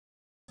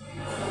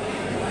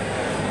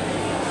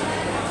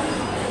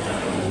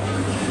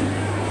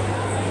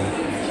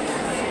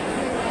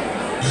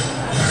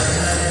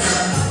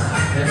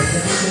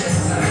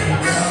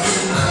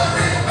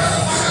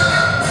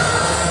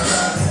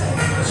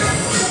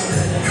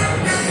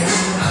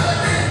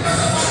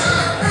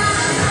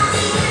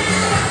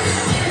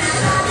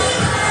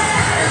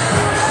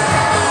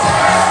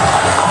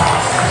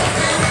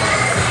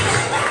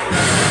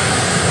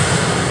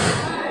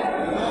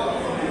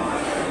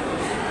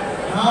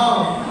Now,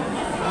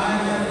 I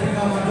have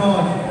become a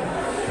god,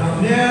 the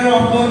mayor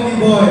of Lonely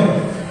Boy.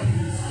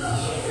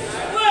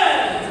 Well,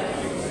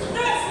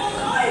 that's what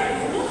I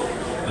do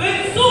when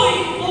Zoe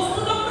goes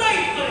to the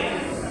bride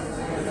parade.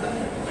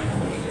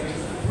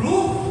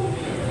 Proof?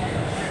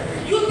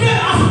 You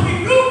dare ask me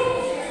proof?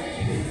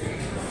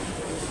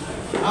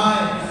 I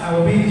have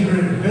been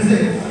during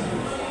visits.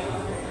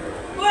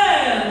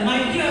 Well, my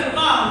dear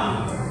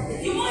Bob,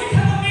 you might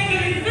have a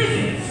maker in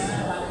physics,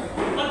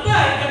 but I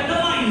get the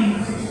mind.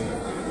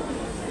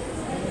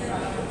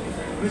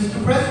 Mr.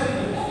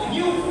 President,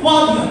 new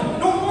Wadiya.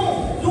 No,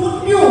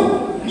 new.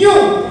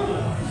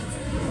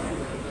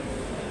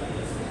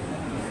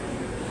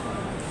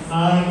 I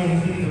can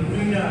see the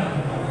freedom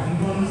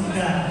from the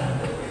sky.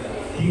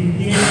 You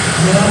hear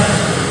blood.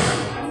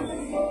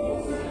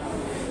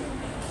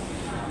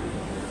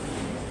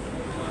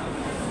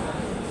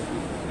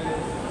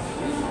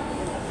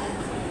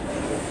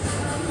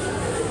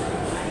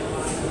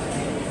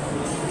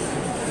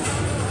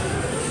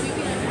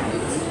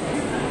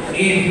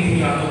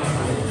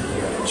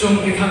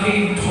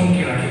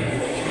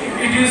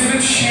 It is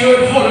with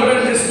sheer horror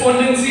and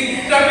despondency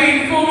that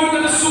we inform you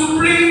that the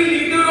supreme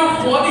leader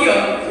of Wadiya,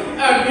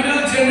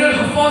 Admiral General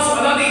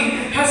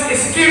Aladeen, has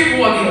escaped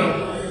Wadiya.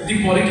 The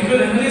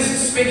political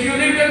analysts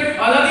speculate that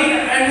Aladdin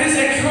and his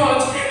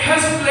entourage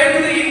has fled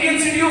to the Indian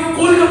city of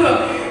Kolkata,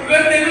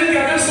 where they will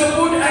gather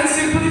support and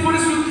sympathy for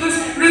his ruthless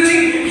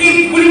regime.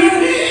 He will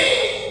not.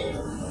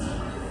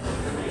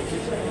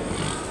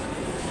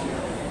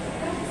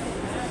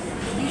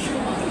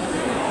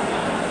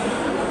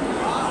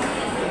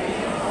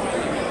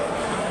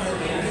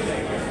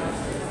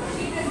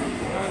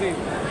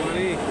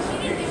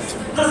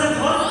 Does it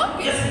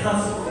work? Yes, it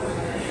does.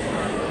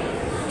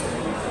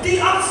 The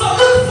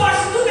absolute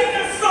first to take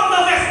us from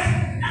the west,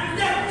 and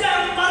that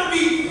damn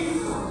Barbie,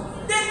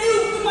 they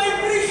nuked my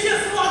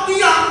precious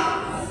Wadiya.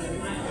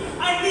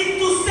 I need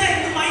to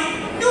send my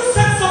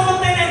nuisance of a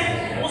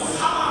tenant,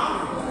 Osama,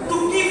 to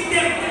give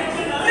them a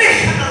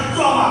generational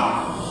trauma.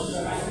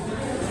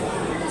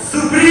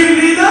 Supreme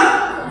Leader,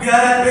 we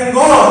are at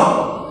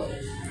Bengal.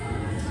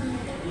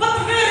 But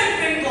where in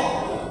Bengal?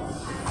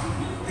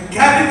 The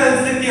capital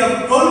city of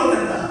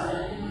Kolkata.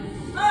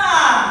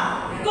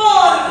 Ah,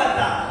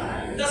 Kolkata,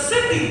 the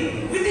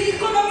city with the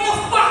economy of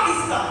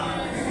Pakistan,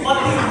 but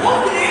the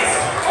wokeness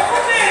of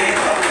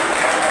America.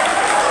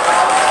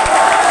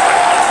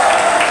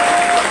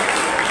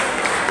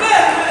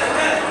 Well,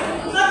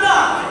 Nada,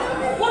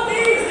 what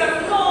is that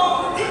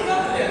long thing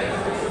up there?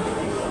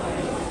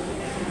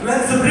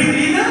 Well, Supreme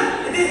Leader,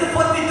 it is the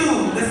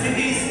 42, the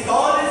city's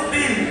tallest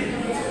building.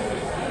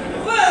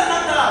 Well,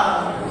 Nada,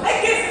 I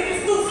guess it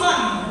is too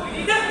funny.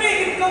 Just make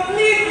it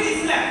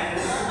completely flat.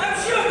 I'm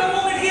sure the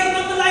moment he is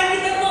not to like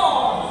it at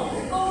all.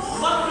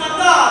 But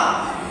Nada,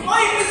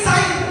 my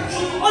missile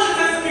should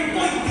always be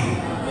pointing.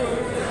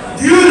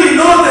 Duly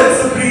noted,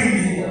 Supreme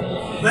Leader.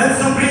 Well,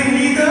 Supreme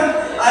Leader,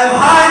 I am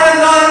hired and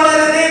loyal by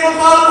the name of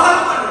all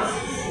partners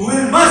who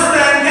will muster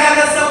and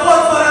gather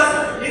support for us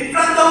in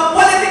front of a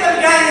political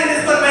gang in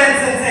this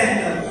convention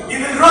center. He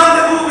will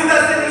rendezvous with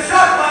us in a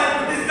short while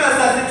to discuss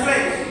our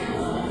situation.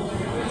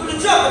 Good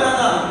job,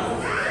 Nada.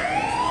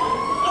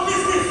 What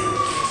is this?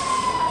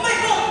 My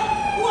God,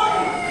 who are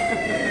you?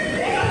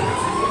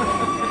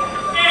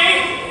 এই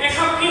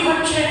এসব কি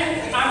হচ্ছে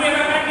আমি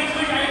ব্যাপারে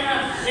কিছুই জানি না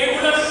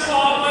এগুলো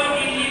সবই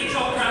দিল্লির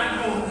চক্রান্ত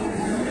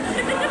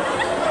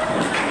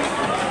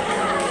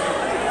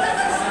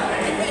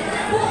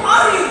Who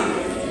are you?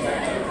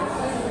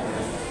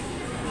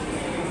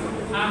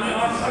 আমি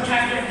অর্থ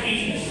Chatterjee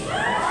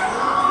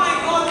My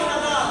God,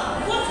 Nada,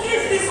 what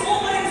is this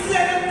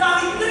over-inflated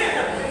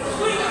Dictator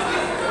doing up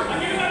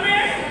here?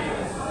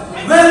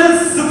 Well,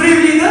 Supreme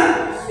Leader,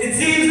 it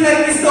seems like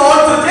Mr.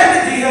 Ortho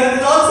Chatterjee here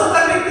is also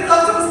convicted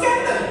of some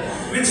scandal,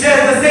 which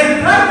shares the same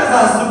crime as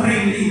our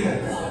Supreme Leader.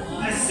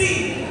 I see.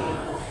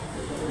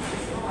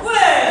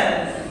 Well,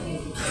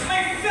 my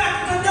fat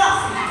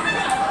Gaddafi.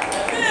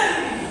 Well,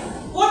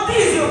 what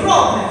is your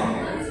problem?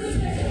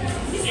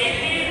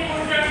 এই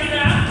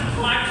মুদ্রাটিরা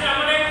মাঝে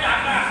আমাদের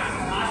টাকা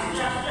আস্তে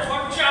আস্তে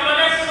হচ্ছে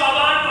আমাদের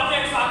সবার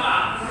pocket ফাঁকা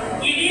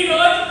ইনি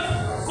রোজ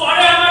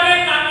করে আমাদের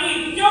নাকি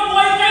কেউ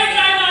বলতেই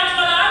চায় না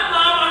আজকাল আর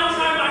মা মানুষ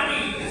আর মাটি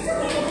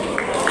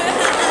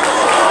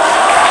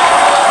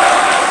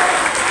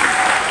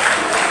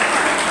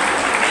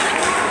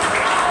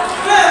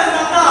Well,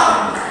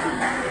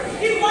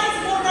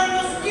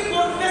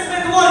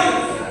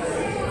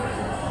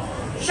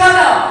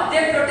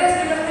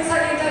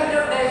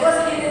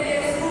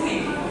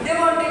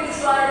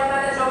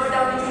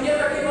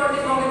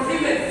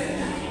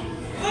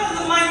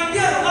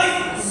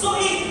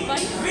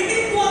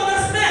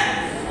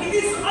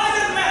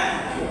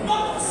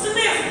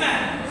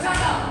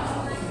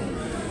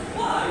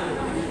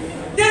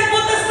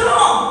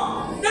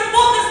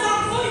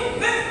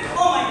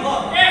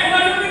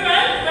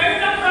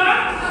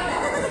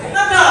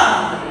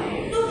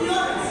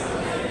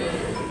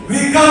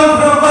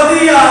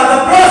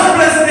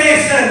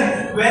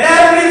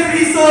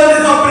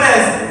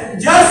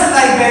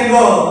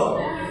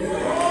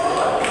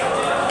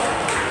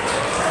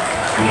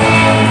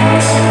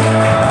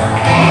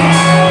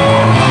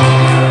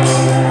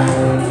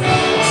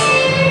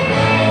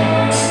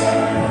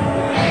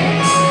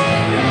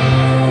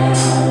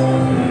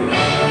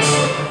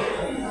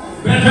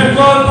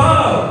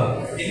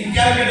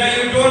 Calcutta,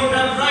 you don't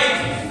have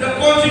right. The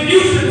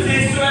constitution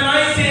says so and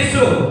I say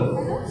so.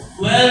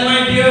 Well,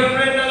 my dear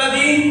friend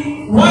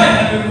Aladdin, why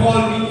have you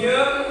called me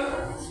here?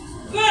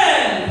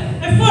 Well,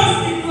 I first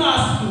need to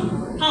ask you,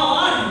 how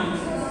are you?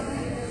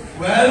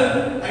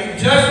 Well, I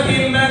just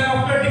came back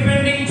after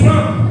defending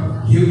Trump.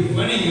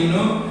 Funny, you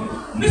know.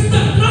 Mr.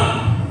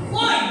 Trump,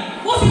 why?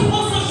 Was he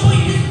also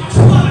showing his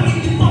actuality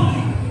in the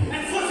public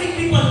and forcing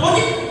people on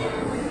it?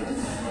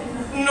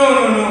 No,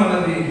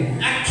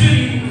 Aladdin.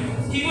 Actually,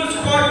 he was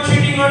caught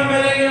cheating on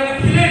Melania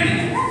with Hillary.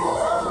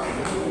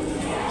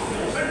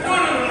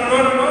 But no.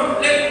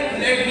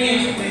 Let me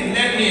explain.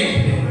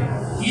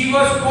 He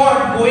was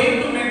caught going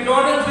to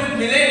McDonald's with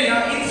Melania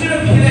instead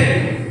of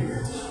Hillary.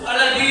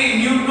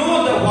 Aladdin, you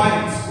know the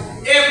vibes.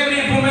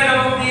 Every woman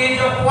above the age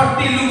of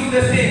 40 looks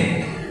the same.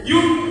 You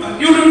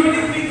don't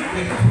believe me?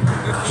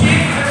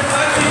 Check the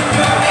search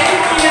into any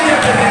teenager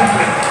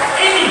presently.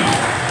 Any.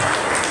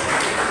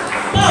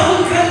 Well,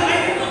 I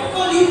did not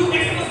call you to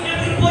expose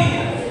every boy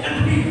and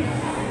me.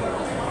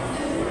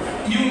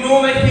 You know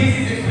my fees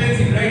is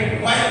expensive,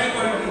 right? Why have you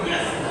called me?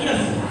 Yes.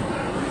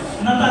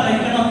 Not that I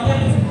cannot tell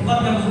you what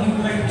I was going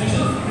to write. I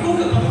should look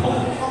at the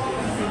whole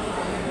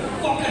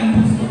cock and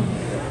booster.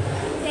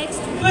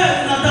 Well,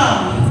 Nadal,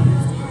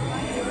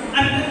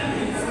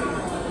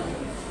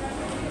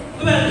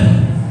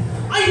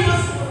 I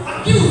was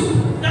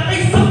accused that I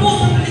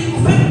supposedly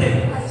offended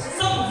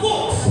some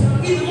folks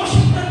in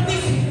Washington,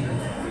 D.C.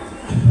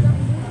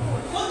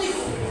 What is?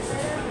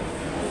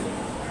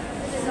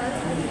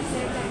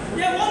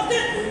 They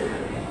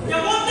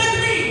wanted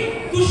me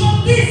to show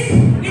this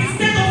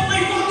instead of my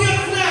Wadiya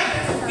flag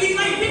in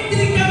my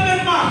victory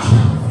campaign march.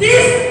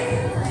 This?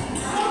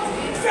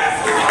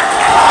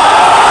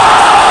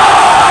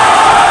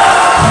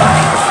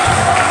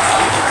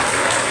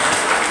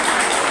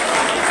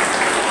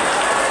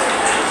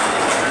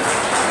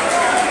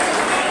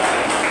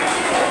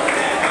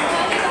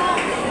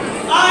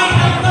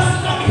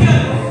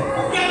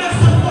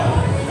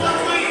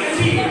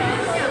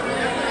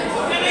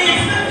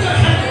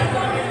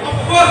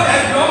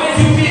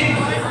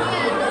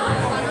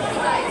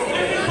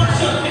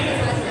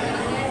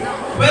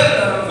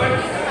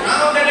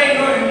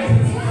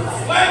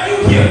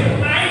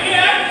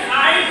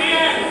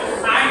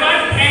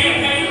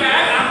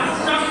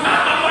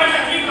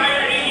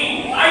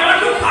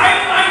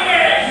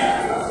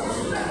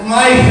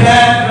 My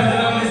friend,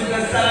 brother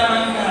Mr.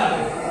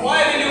 Salamanca, why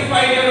will you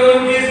fight your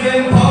own case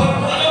when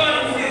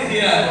Parliament is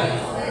here?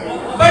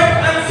 But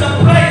I'm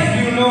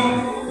surprised, you know,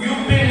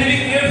 you've been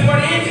living here for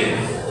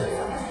ages.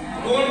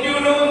 Don't you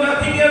know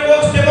nothing here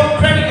works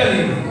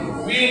democratically?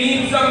 We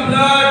need some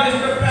blood,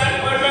 Mr.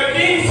 Fat Burger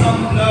King,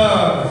 some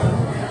blood.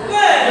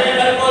 Well, Wait,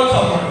 I'll call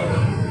someone.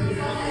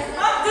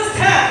 I'm just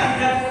happy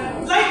that,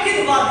 like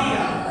in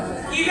Wadiya,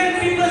 even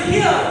people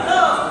here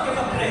love to give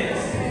a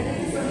praise.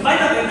 By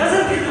the way,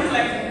 doesn't it look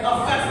like a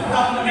fat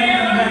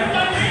government?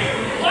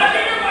 What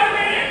did you call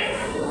me?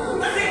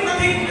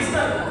 Nothing,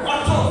 Mr.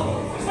 Otto.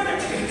 What a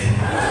trick.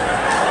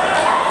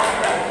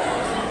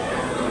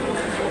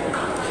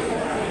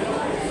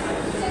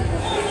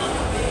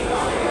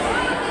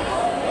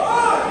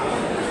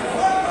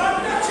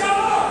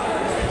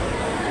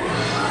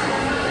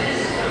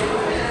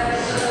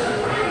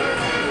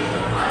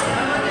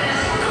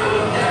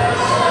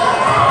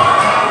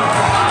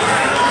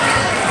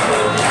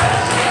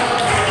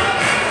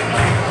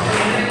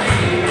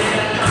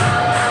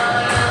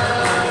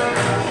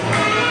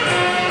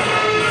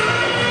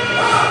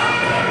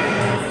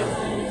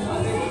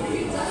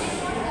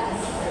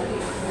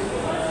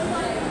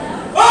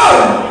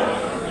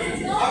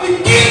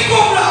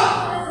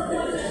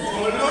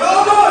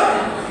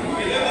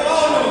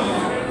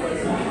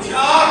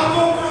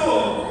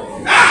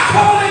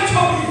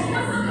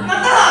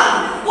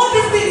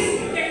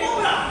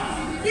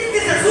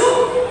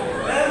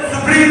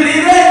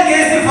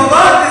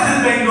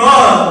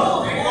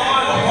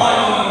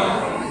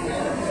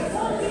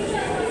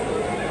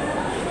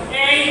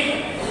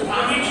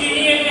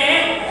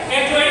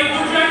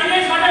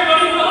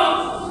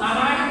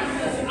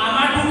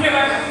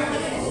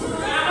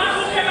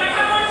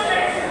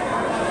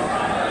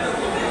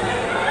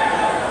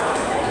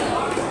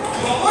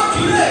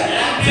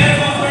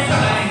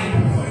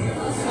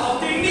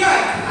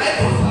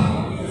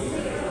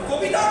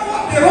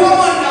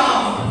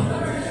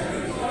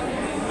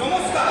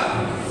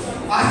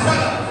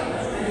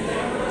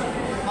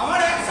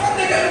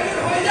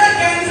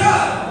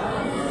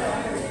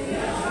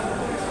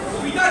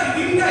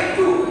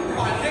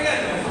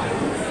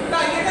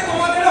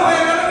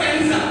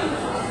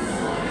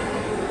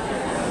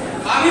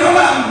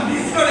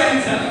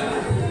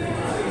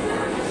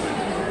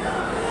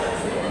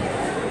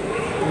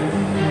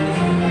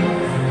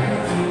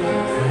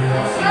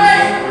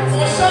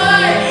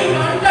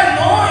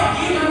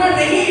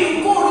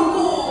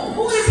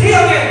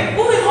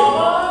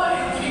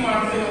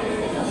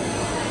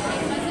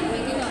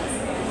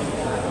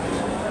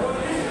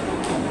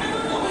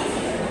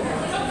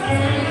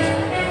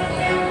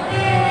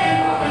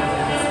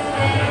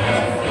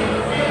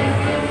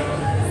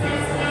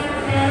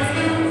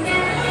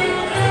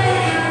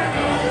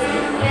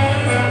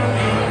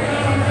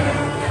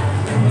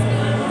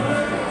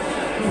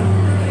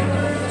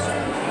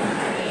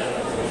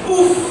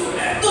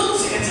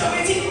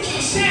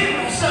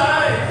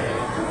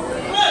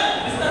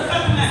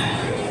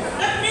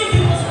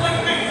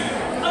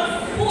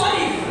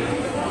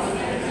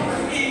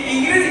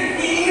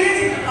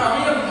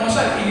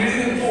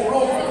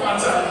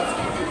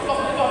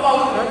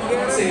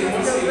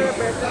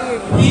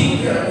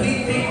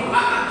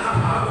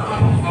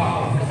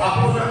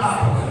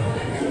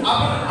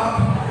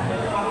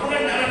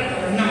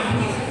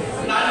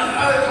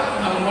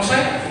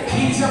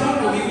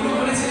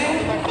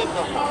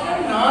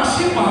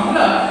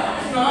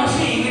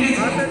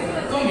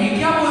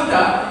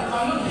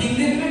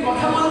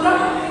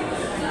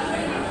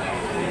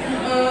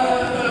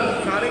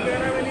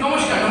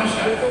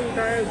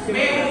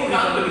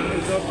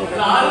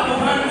 लाल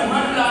मोहन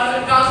मोहन लाल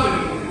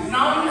गांगुली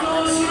नाम तो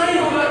सुना ही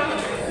होगा।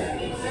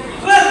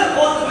 Well,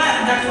 old man,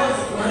 that was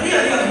really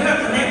a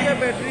weird name.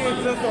 battery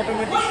exhaust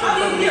automatic What are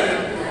you here?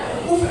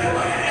 উফ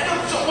এত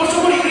চপর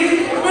চপর ইংরেজি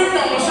করবেন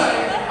না মশাই,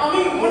 আমি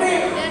মনে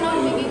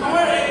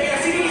আমার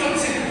অ্যাসিডিটি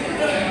হচ্ছে।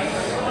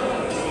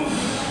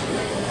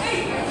 Hey,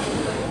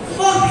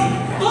 Forty,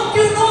 don't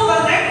you know the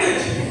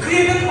language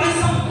created by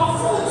some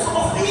buffoons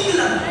of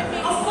England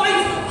of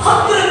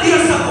 500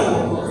 years ago,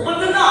 but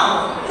now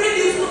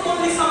reduced to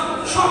only some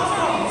short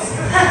forms?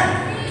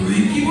 তুই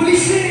কি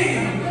বলিস রে,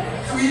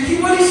 তুই কি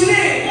বলিস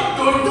রে,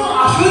 তোর তো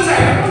আসল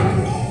জায়গা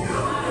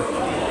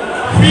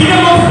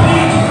freedom of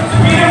speech,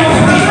 freedom of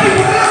speech,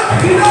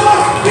 freedom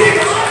of speech,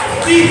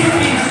 speech,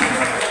 speech.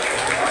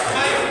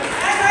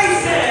 As I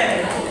said,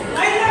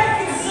 I like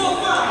it so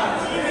much,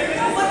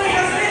 but it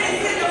has many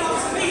freedom of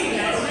speech.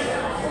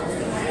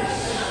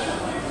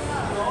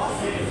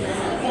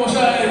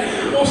 মশাই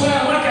মশাই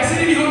আমার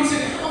ক্যাসিডিটি হচ্ছে,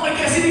 আমার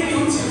ক্যাসিডিটি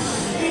হচ্ছে,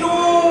 ইনো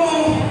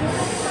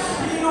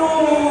ইনো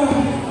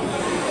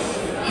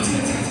আচ্ছা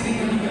আচ্ছা আচ্ছা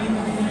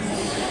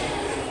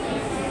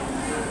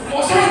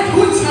মশাই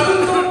দুধ ছাড়ুন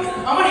তো,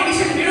 আমার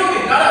এডিশন বেরোবে,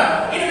 দাঁড়ান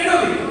এটা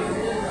বেরোবে।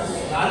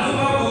 Lalu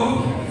Babu,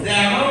 the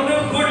amount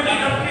of good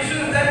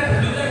adaptations that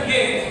producer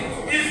gave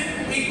is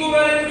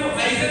equivalent to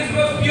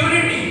Eisenberg's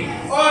purity,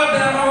 or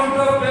the amount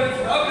of the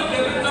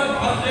depth of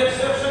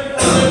construction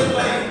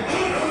by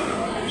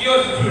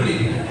yours truly.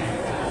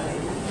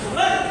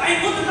 Well, I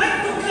would like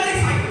to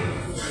clarify.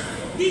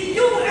 The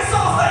US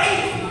of A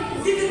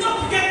did not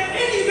get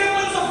any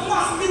weapons of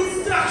mass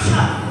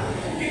destruction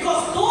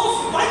because those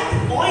white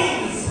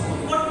boys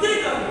were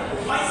driven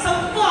by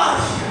some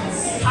Persians.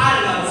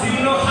 Harlots,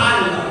 you know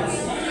harlots.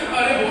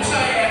 আরে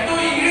মশাই এত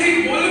ইংরেজি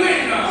বলবেন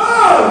না।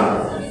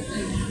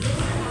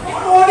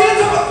 আমার audience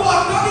আমার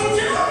কথা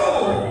দিচ্ছে না গো,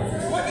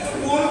 ওই কিছু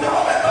বলতে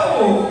হবে তো।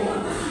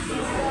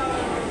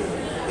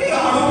 এই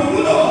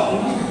আরবগুলো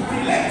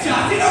দিলে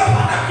জাতিরা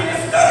ফাটা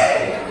কেস করে।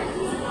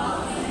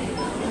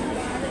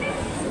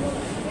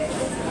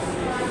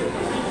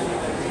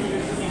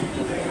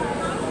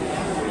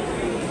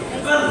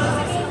 Well,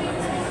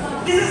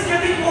 this is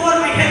getting over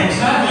my head.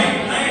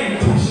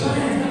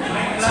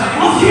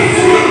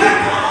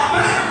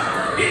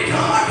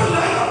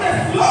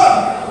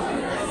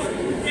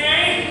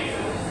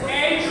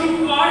 এই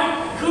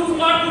চুপ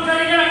কর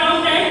পুটারিদের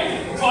অ্যাকাউন্টে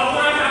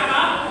যতটা টাকা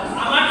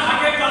আমার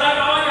হাতের তলায়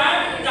পাওয়া যায়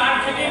তার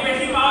থেকে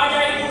বেশি পাওয়া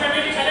যায় এই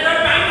পুটারির ছেলেদের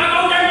ব্যাংক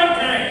অ্যাকাউন্টের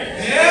মধ্যে।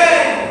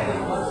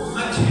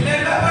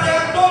 ছেলের ব্যাপারে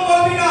একদম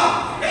বলবি না।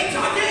 এই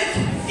জাতিস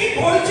কি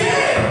বলছে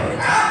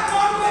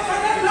একদম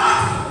এখানে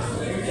লাশ।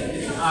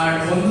 আর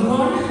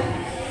বন্ধুগণ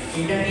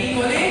এটাকেই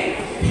বলে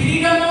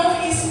freedom of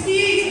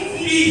speech,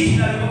 speech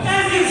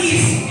As you see,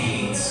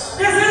 speech.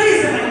 there's a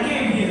reason I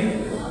came here.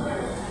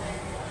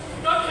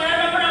 তোর ছেলের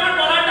ব্যাপারে আমার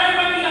বলাটাই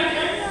বাকি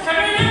আছে,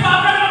 সেটা নিয়ে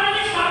বাপরা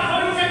বাপরা সাত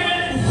হয়ে উঠেছে।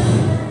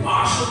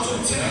 আর সহ্য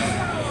হচ্ছে না,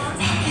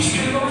 ভাগ্যিস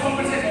ফেলবাবু ফোন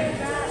করেছে।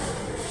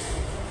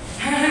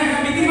 হ্যাঁ হ্যাঁ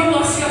হ্যাঁ বিপিনবাবু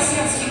আসছি আসছি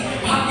আসছি,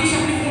 ভাগ্যিস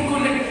আপনি ফোন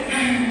করলেন।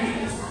 হ্যাঁ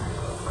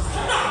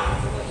Shut up!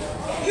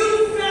 You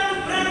fat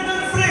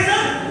Brandon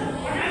Fraser!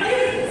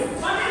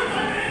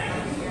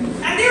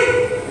 And you,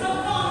 some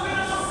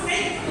non-venomous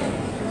snake!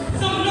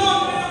 Some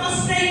non-venomous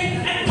snake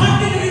and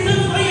 13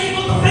 reasons why I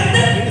got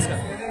offended!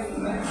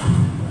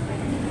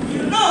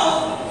 You know,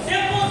 they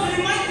both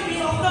remind me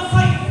of the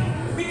fight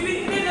between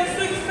Taylor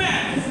Swift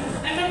fans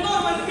and the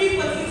normal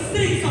people in the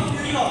streets of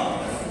New York.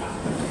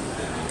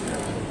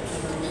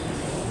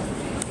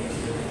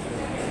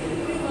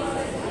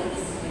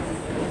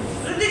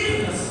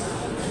 Ridiculous!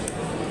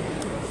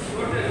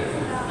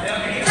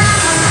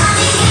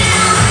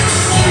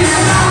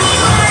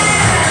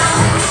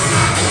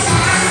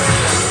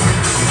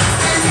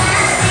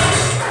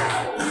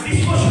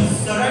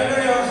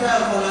 Surrender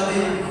yourself,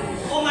 Aladdin.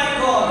 Oh my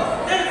god,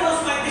 there goes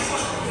my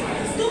dishwasher.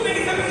 Too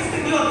many feminists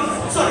glorious.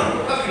 Sorry.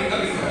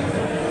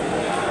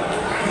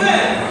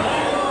 Well,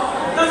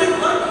 does it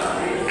work?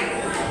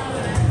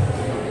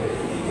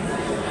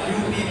 You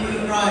people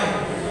cry.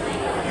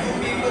 You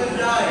people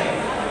die.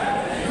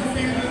 You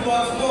people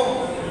want smoke.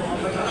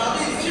 But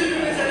Aladdin's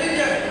children is an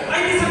idiot. I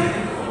disagree.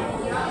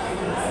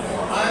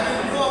 I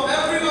will drop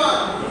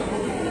everyone.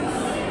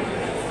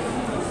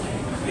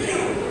 Really?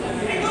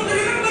 I don't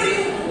remember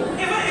you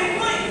ever in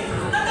mind.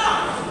 Nada.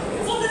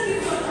 What did we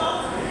work out?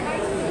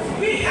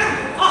 We had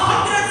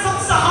 100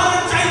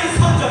 sub-Saharan Chinese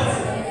soldiers.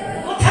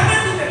 What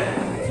happened to them?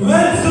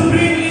 Well,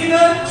 Supreme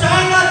Leader,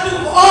 China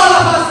took all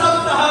of us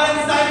sub-Saharan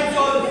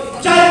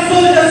child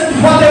soldiers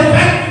for their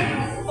factory.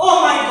 Oh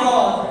my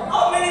god.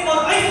 How many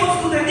more iPhones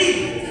do they need?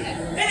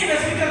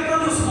 Anyways, we can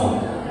produce more.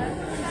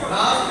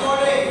 Last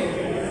warning.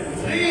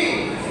 3,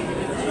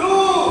 2,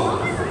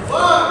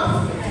 1.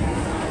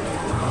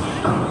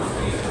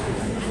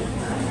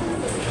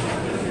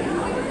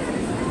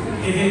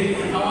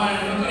 আমার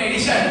নতুন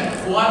addition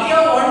Wadia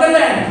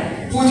Wonderland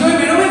পুজোয়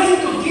বেরোবে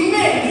কিন্তু,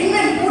 কিনবেন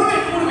কিনবেন,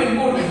 পড়বেন পড়বেন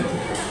পড়বেন।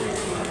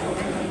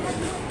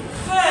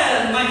 Well,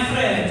 my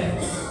friend,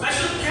 I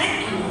should thank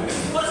you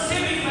for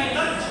saving my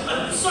lunch.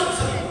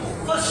 Sorry,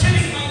 for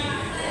saving my,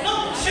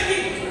 not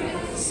saving,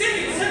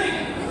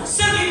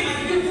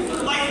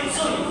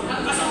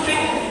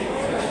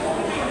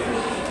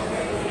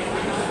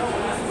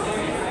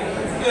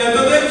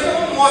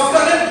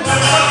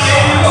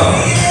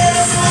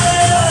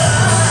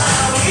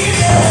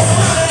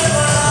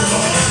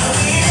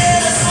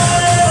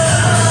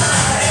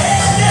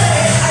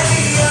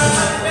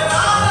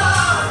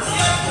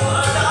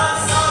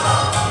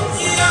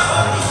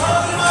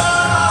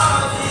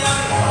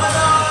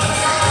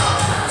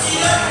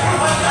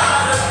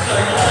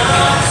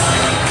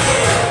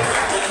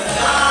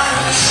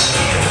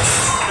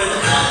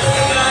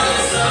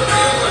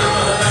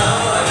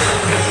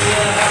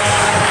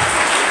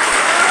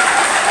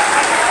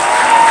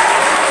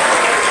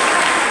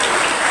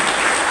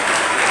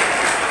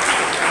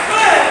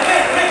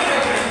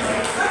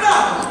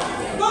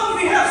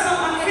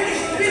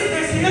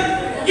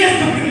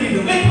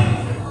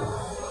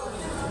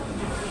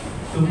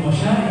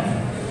 মশাই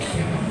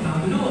কেমন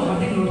লাগলো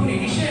আমাদের নতুন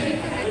এডিশন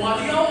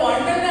ওয়াদিয়া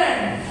ওয়ান্ডারল্যান্ড